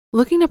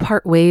Looking to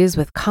part ways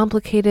with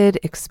complicated,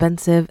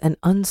 expensive, and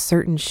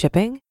uncertain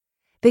shipping?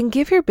 Then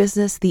give your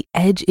business the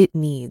edge it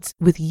needs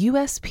with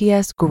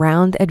USPS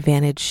Ground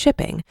Advantage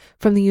shipping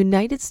from the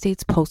United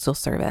States Postal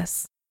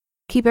Service.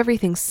 Keep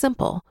everything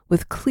simple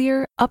with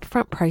clear,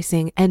 upfront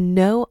pricing and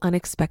no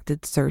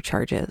unexpected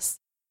surcharges.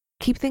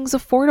 Keep things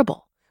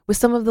affordable with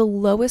some of the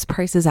lowest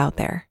prices out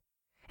there.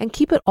 And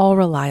keep it all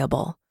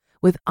reliable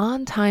with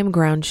on-time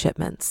ground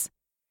shipments.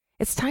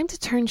 It's time to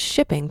turn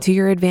shipping to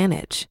your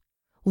advantage.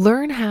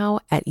 Learn how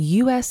at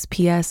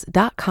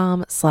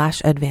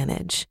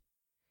USPS.com/advantage.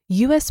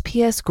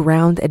 USPS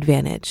Ground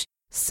Advantage.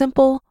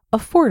 Simple,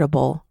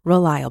 affordable,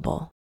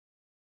 reliable.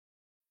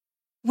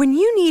 When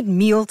you need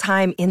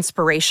mealtime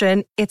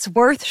inspiration, it's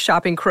worth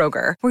shopping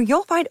Kroger, where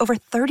you'll find over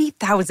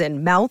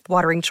 30,000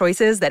 mouth-watering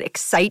choices that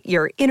excite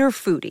your inner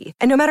foodie.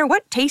 And no matter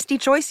what tasty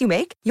choice you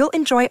make, you'll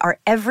enjoy our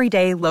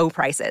everyday low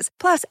prices,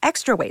 plus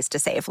extra ways to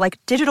save, like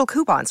digital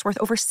coupons worth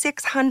over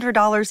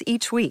 $600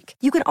 each week.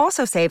 You can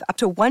also save up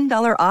to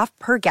 $1 off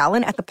per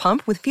gallon at the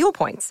pump with fuel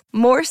points.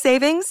 More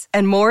savings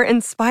and more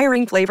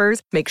inspiring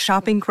flavors make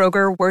shopping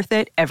Kroger worth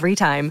it every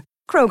time.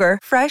 Kroger,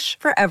 fresh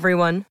for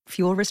everyone.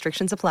 Fuel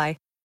restrictions apply.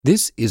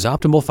 This is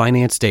Optimal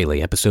Finance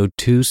Daily, episode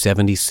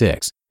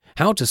 276,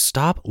 How to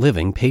Stop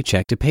Living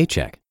Paycheck to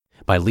Paycheck,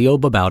 by Leo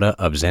Babauta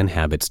of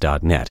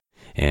ZenHabits.net.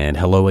 And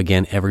hello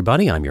again,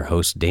 everybody. I'm your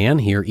host, Dan,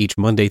 here each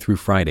Monday through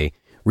Friday,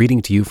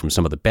 reading to you from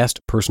some of the best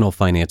personal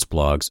finance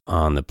blogs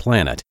on the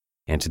planet.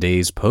 And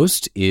today's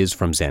post is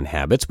from Zen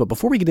Habits. But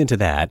before we get into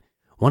that,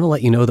 I want to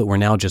let you know that we're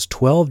now just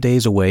 12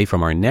 days away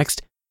from our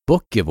next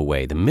book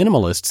giveaway. The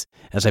Minimalists,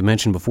 as I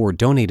mentioned before,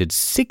 donated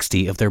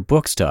 60 of their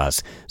books to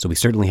us, so we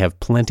certainly have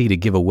plenty to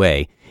give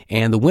away,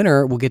 and the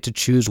winner will get to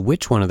choose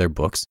which one of their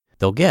books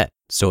they'll get.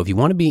 So if you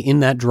want to be in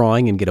that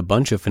drawing and get a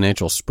bunch of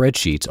financial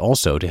spreadsheets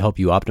also to help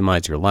you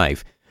optimize your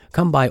life,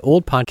 come by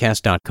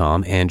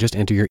oldpodcast.com and just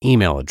enter your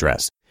email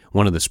address.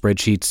 One of the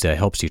spreadsheets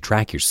helps you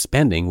track your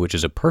spending, which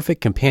is a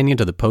perfect companion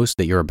to the post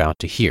that you're about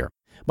to hear.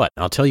 But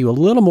I'll tell you a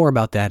little more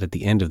about that at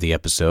the end of the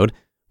episode.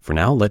 For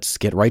now, let's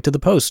get right to the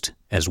post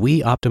as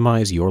we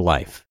optimize your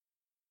life.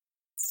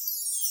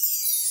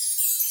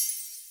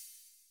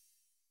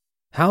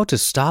 How to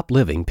Stop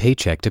Living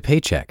Paycheck to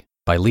Paycheck,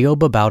 by Leo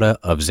Babauta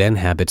of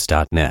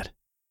ZenHabits.net.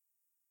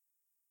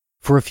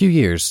 For a few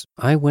years,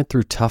 I went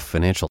through tough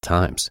financial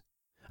times.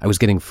 I was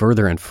getting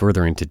further and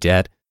further into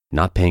debt,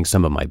 not paying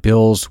some of my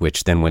bills,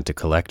 which then went to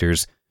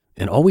collectors,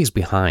 and always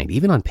behind,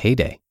 even on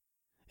payday.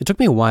 It took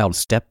me a while to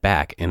step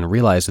back and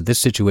realize that this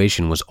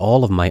situation was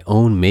all of my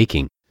own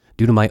making,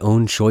 due to my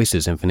own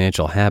choices and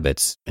financial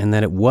habits, and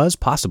that it was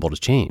possible to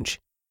change.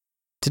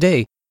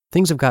 Today,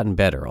 things have gotten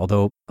better,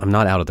 although I'm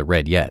not out of the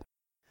red yet.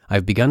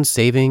 I've begun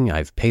saving,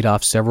 I've paid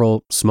off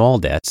several small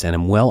debts, and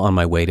am well on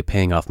my way to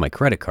paying off my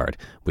credit card,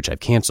 which I've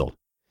canceled,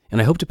 and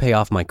I hope to pay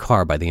off my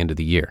car by the end of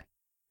the year.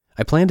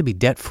 I plan to be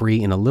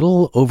debt-free in a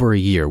little over a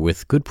year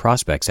with good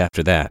prospects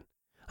after that.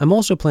 I'm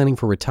also planning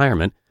for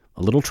retirement,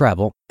 a little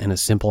travel, and a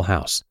simple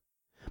house.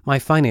 My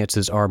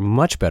finances are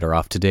much better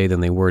off today than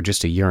they were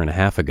just a year and a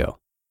half ago.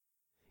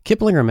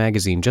 Kiplinger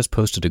magazine just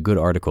posted a good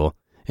article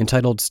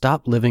entitled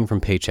Stop Living from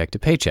Paycheck to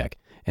Paycheck,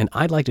 and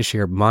I'd like to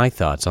share my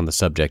thoughts on the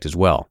subject as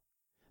well.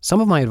 Some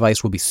of my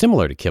advice will be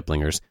similar to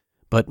Kiplinger's,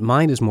 but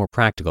mine is more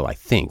practical, I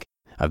think.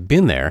 I've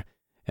been there,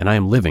 and I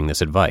am living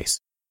this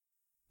advice.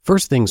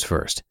 First things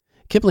first,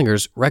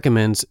 Kiplinger's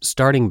recommends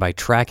starting by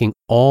tracking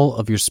all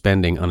of your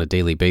spending on a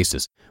daily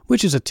basis,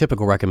 which is a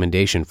typical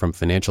recommendation from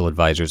financial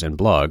advisors and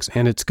blogs,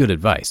 and it's good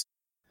advice.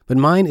 But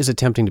mine is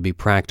attempting to be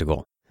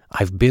practical.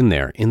 I've been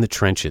there in the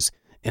trenches,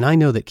 and I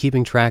know that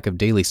keeping track of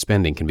daily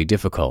spending can be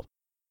difficult.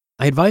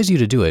 I advise you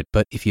to do it,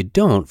 but if you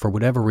don't, for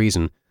whatever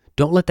reason,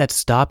 don't let that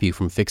stop you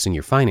from fixing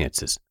your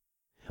finances.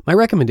 My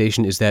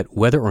recommendation is that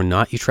whether or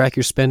not you track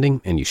your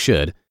spending, and you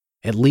should,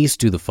 at least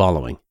do the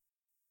following.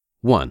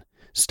 1.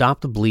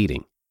 Stop the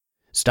bleeding.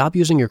 Stop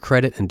using your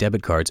credit and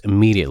debit cards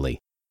immediately.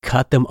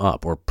 Cut them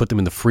up or put them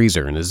in the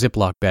freezer in a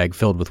Ziploc bag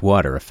filled with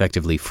water,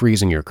 effectively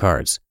freezing your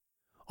cards.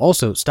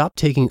 Also, stop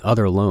taking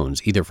other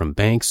loans, either from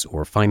banks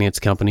or finance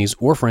companies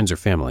or friends or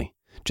family.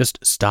 Just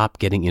stop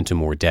getting into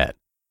more debt.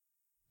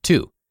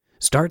 2.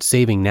 Start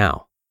saving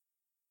now.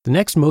 The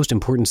next most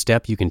important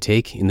step you can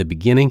take in the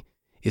beginning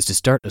is to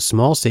start a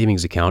small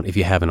savings account if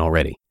you haven't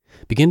already.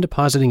 Begin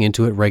depositing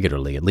into it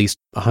regularly, at least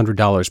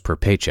 $100 per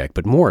paycheck,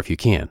 but more if you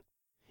can.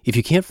 If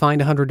you can't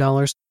find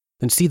 $100,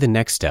 then see the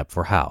next step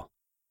for how.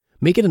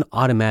 Make it an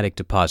automatic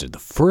deposit, the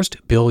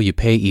first bill you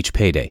pay each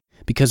payday,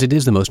 because it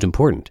is the most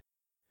important.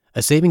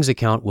 A savings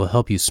account will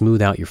help you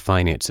smooth out your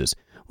finances.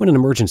 When an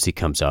emergency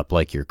comes up,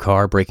 like your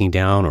car breaking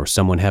down or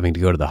someone having to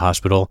go to the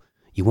hospital,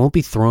 you won't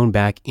be thrown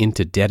back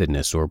into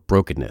debtedness or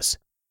brokenness.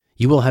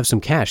 You will have some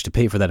cash to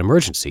pay for that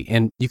emergency,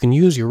 and you can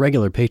use your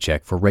regular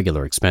paycheck for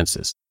regular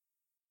expenses.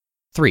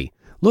 3.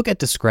 Look at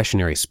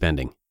discretionary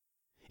spending.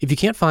 If you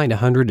can't find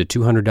 $100 to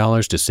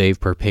 $200 to save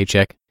per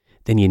paycheck,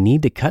 then you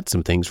need to cut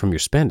some things from your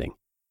spending.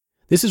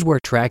 This is where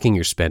tracking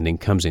your spending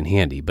comes in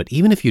handy, but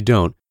even if you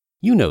don't,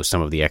 you know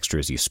some of the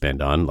extras you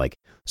spend on, like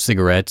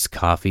cigarettes,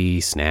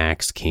 coffee,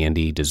 snacks,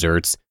 candy,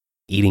 desserts.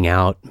 eating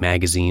out,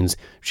 magazines,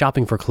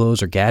 shopping for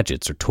clothes or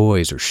gadgets or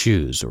toys or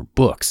shoes or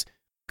books,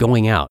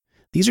 going out.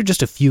 These are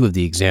just a few of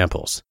the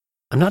examples.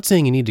 I'm not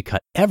saying you need to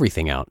cut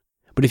everything out,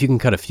 but if you can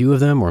cut a few of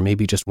them or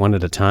maybe just one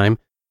at a time,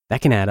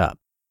 that can add up.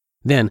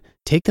 Then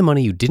take the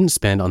money you didn't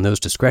spend on those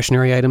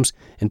discretionary items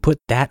and put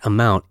that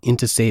amount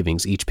into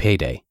savings each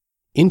payday.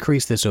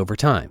 Increase this over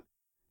time.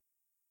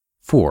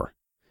 4.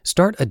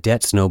 Start a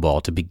debt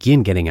snowball to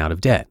begin getting out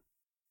of debt.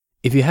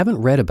 If you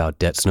haven't read about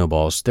debt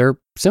snowballs, they're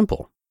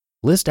simple.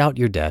 List out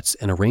your debts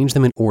and arrange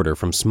them in order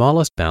from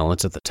smallest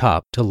balance at the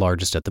top to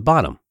largest at the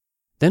bottom.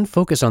 Then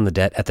focus on the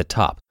debt at the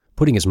top,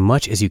 putting as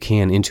much as you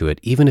can into it,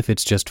 even if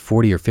it's just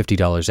 $40 or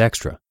 $50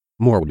 extra.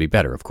 More would be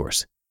better, of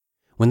course.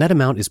 When that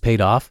amount is paid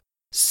off,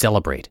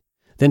 celebrate.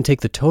 Then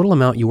take the total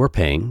amount you are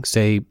paying,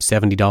 say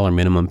 $70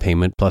 minimum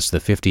payment plus the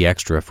 $50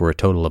 extra for a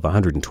total of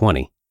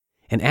 $120,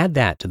 and add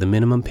that to the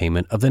minimum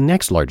payment of the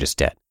next largest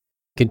debt.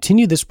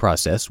 Continue this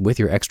process with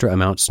your extra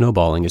amount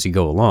snowballing as you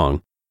go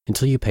along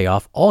until you pay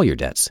off all your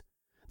debts.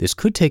 This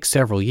could take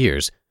several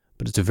years,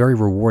 but it's a very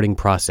rewarding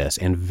process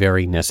and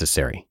very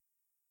necessary.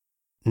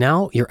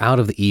 Now you're out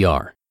of the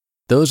ER.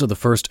 Those are the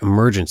first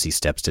emergency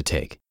steps to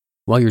take.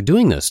 While you're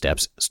doing those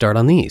steps, start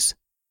on these.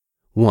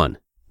 1.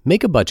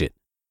 Make a budget.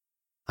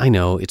 I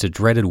know it's a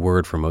dreaded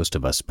word for most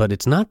of us, but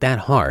it's not that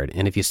hard,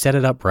 and if you set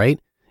it up right,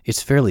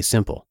 it's fairly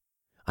simple.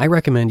 I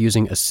recommend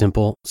using a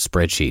simple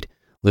spreadsheet.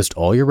 List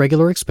all your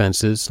regular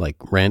expenses like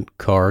rent,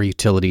 car,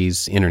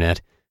 utilities,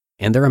 internet,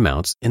 and their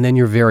amounts, and then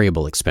your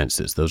variable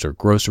expenses. Those are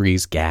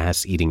groceries,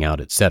 gas, eating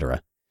out,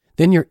 etc.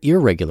 Then your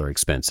irregular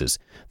expenses,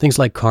 things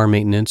like car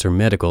maintenance or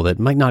medical that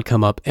might not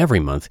come up every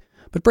month,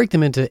 but break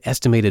them into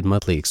estimated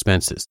monthly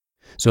expenses.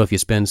 So if you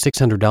spend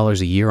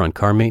 $600 a year on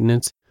car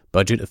maintenance,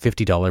 budget a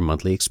 $50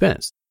 monthly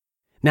expense.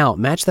 Now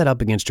match that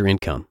up against your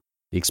income.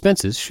 The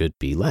expenses should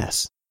be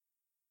less.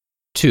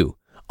 2.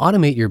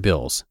 Automate your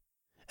bills.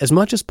 As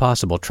much as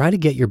possible, try to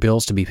get your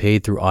bills to be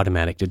paid through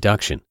automatic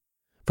deduction.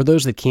 For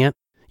those that can't,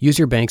 use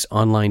your bank's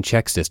online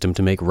check system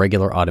to make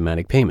regular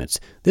automatic payments.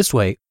 This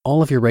way,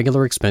 all of your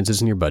regular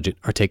expenses in your budget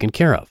are taken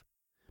care of.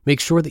 Make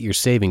sure that your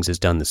savings is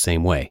done the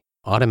same way,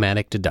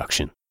 automatic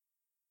deduction.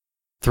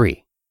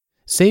 3.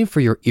 Save for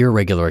your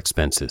irregular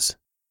expenses.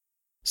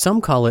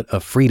 Some call it a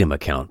freedom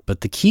account,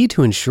 but the key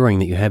to ensuring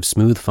that you have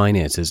smooth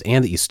finances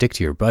and that you stick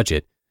to your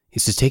budget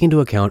is to take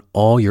into account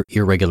all your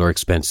irregular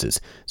expenses,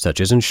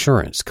 such as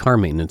insurance, car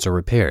maintenance or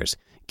repairs,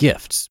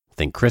 gifts,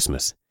 think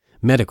Christmas,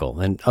 medical,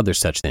 and other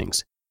such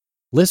things.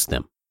 List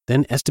them,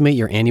 then estimate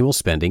your annual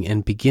spending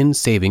and begin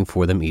saving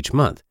for them each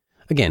month.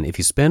 Again, if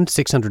you spend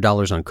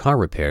 $600 on car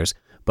repairs,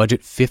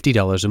 budget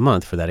 $50 a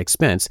month for that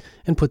expense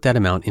and put that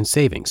amount in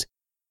savings.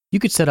 You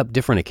could set up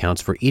different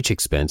accounts for each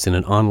expense in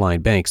an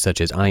online bank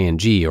such as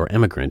ING or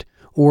Emigrant,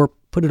 or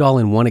put it all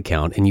in one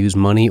account and use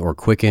Money or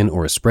Quicken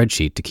or a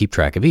spreadsheet to keep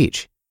track of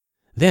each.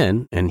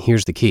 Then, and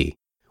here's the key,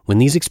 when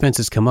these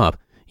expenses come up,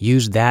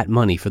 use that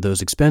money for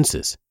those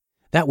expenses.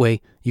 That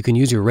way, you can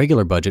use your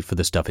regular budget for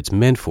the stuff it's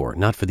meant for,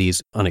 not for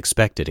these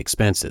unexpected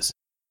expenses.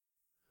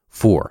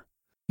 4.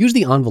 Use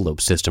the envelope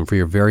system for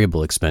your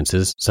variable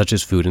expenses, such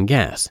as food and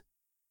gas.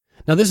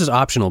 Now, this is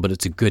optional, but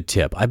it's a good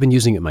tip. I've been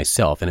using it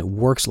myself, and it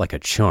works like a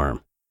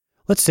charm.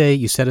 Let's say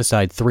you set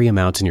aside 3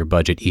 amounts in your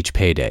budget each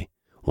payday.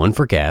 1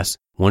 for gas,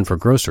 1 for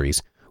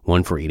groceries,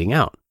 1 for eating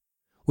out.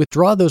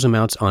 Withdraw those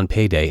amounts on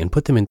payday and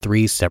put them in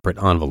 3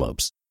 separate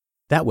envelopes.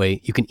 That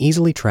way, you can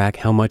easily track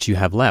how much you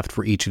have left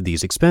for each of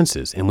these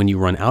expenses, and when you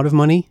run out of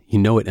money, you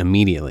know it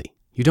immediately.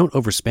 You don't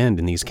overspend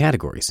in these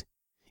categories.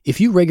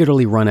 If you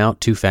regularly run out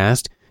too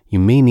fast, you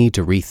may need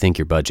to rethink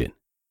your budget.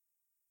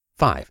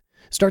 5.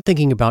 Start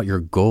thinking about your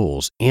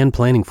goals and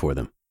planning for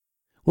them.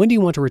 When do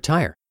you want to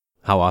retire?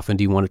 How often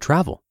do you want to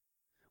travel?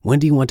 When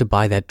do you want to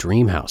buy that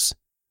dream house?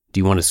 Do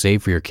you want to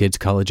save for your kids'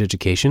 college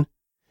education?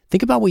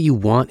 Think about what you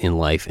want in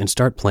life and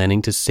start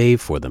planning to save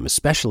for them,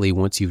 especially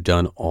once you've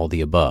done all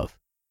the above.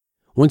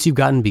 Once you've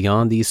gotten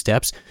beyond these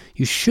steps,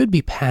 you should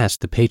be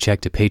past the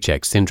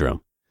paycheck-to-paycheck syndrome.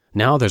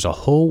 Now there's a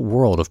whole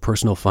world of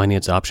personal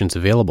finance options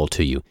available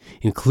to you,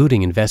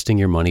 including investing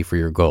your money for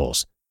your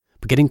goals.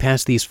 But getting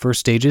past these first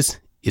stages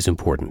is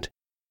important.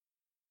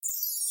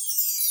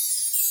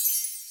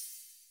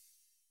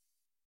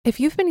 If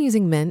you've been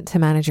using Mint to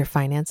manage your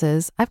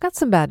finances, I've got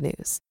some bad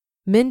news.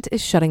 Mint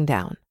is shutting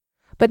down.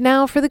 But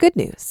now for the good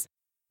news.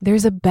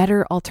 There's a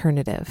better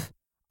alternative.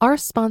 Our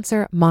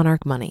sponsor,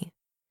 Monarch Money.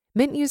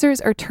 Mint users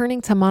are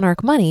turning to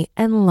Monarch Money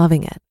and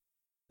loving it.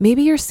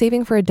 Maybe you're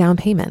saving for a down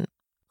payment,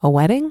 a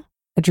wedding,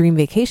 a dream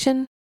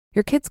vacation,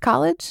 your kids'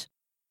 college.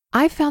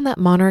 I've found that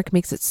Monarch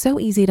makes it so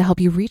easy to help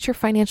you reach your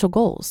financial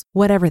goals,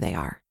 whatever they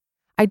are.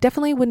 I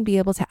definitely wouldn't be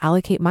able to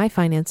allocate my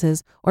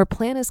finances or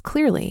plan as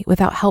clearly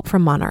without help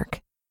from Monarch.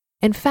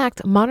 In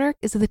fact, Monarch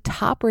is the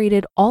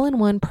top-rated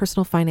all-in-one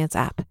personal finance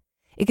app.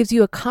 It gives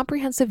you a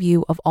comprehensive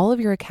view of all of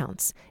your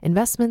accounts,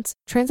 investments,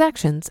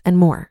 transactions, and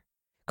more.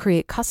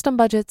 Create custom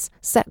budgets,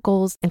 set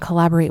goals, and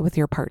collaborate with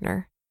your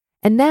partner.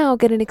 And now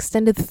get an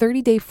extended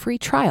 30-day free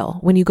trial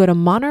when you go to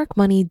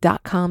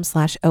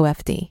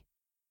monarchmoney.com/OFD.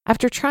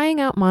 After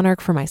trying out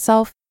Monarch for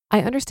myself,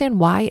 I understand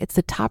why it's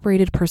the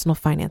top-rated personal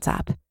finance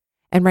app.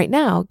 And right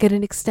now, get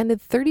an extended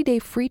 30-day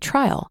free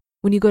trial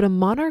when you go to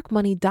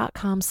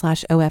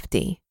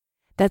monarchmoney.com/OFD.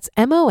 That's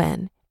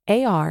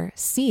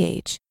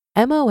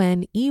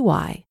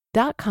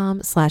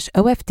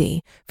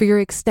monarchmoney.com/OFD for your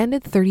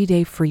extended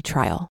 30-day free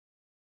trial.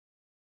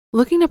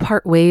 Looking to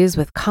part ways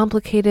with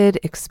complicated,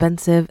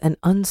 expensive, and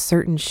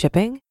uncertain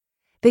shipping?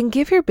 Then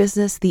give your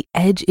business the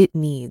edge it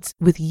needs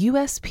with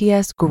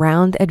USPS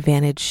Ground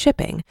Advantage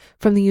shipping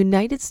from the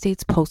United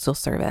States Postal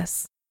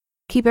Service.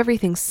 Keep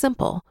everything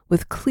simple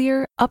with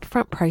clear,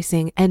 upfront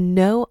pricing and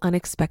no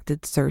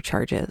unexpected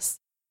surcharges.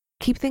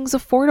 Keep things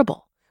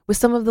affordable with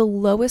some of the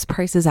lowest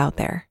prices out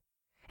there.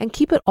 And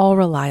keep it all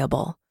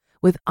reliable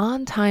with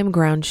on-time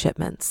ground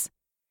shipments.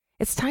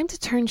 It's time to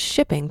turn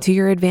shipping to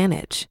your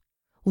advantage.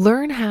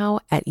 Learn how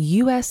at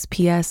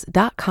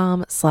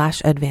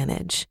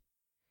USPS.com/advantage.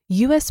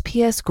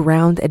 USPS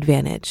Ground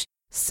Advantage.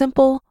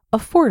 Simple,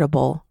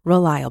 affordable,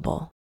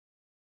 reliable.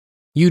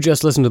 You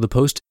just listened to the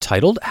post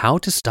titled How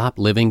to Stop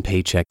Living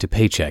Paycheck to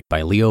Paycheck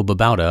by Leo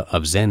Babauta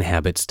of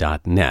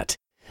ZenHabits.net.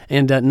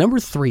 And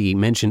number 3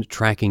 mentioned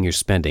tracking your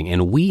spending,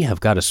 and we have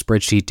got a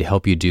spreadsheet to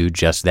help you do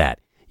just that.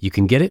 You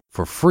can get it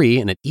for free,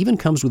 and it even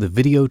comes with a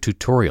video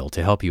tutorial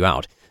to help you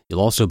out. You'll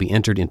also be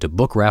entered into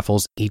book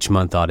raffles each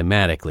month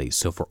automatically.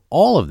 So for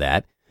all of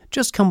that,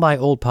 just come by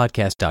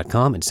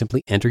oldpodcast.com and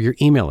simply enter your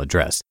email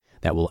address.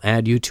 That will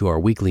add you to our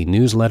weekly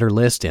newsletter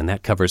list, and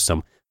that covers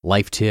some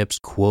life tips,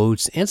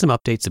 quotes, and some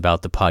updates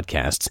about the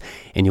podcasts,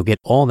 and you'll get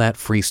all that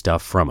free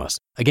stuff from us.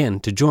 Again,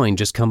 to join,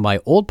 just come by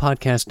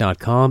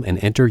oldpodcast.com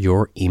and enter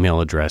your email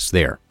address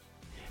there.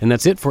 And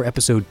that's it for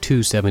episode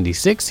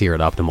 276 here at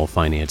Optimal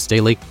Finance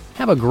Daily.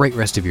 Have a great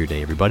rest of your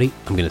day, everybody.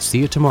 I'm going to see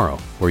you tomorrow,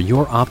 where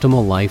your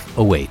optimal life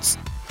awaits.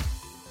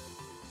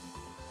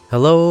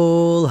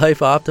 Hello, Life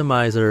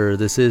Optimizer.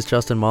 This is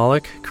Justin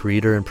Malik,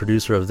 creator and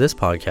producer of this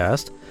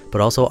podcast,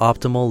 but also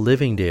Optimal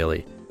Living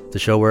Daily, the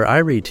show where I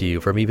read to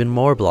you from even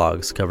more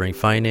blogs covering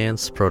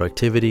finance,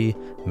 productivity,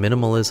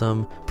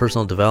 minimalism,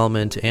 personal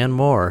development, and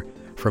more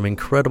from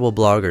incredible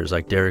bloggers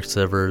like Derek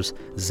Sivers,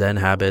 Zen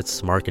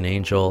Habits, Mark and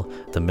Angel,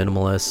 The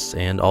Minimalists,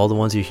 and all the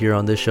ones you hear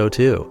on this show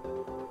too.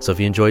 So if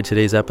you enjoyed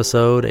today's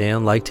episode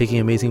and like taking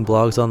amazing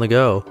blogs on the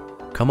go,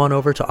 come on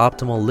over to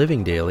Optimal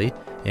Living Daily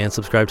and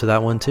subscribe to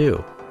that one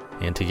too.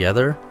 And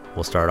together,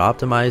 we'll start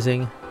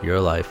optimizing your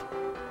life.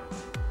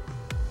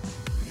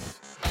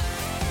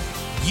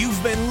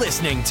 You've been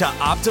listening to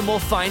Optimal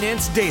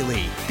Finance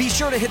Daily. Be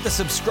sure to hit the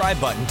subscribe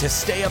button to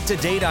stay up to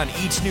date on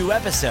each new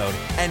episode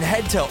and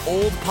head to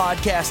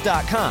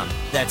oldpodcast.com.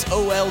 That's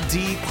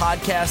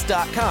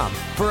OLDpodcast.com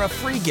for a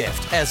free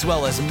gift as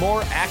well as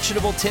more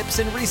actionable tips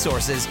and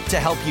resources to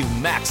help you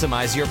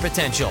maximize your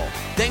potential.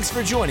 Thanks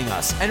for joining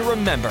us, and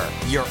remember,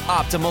 your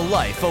optimal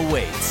life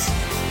awaits.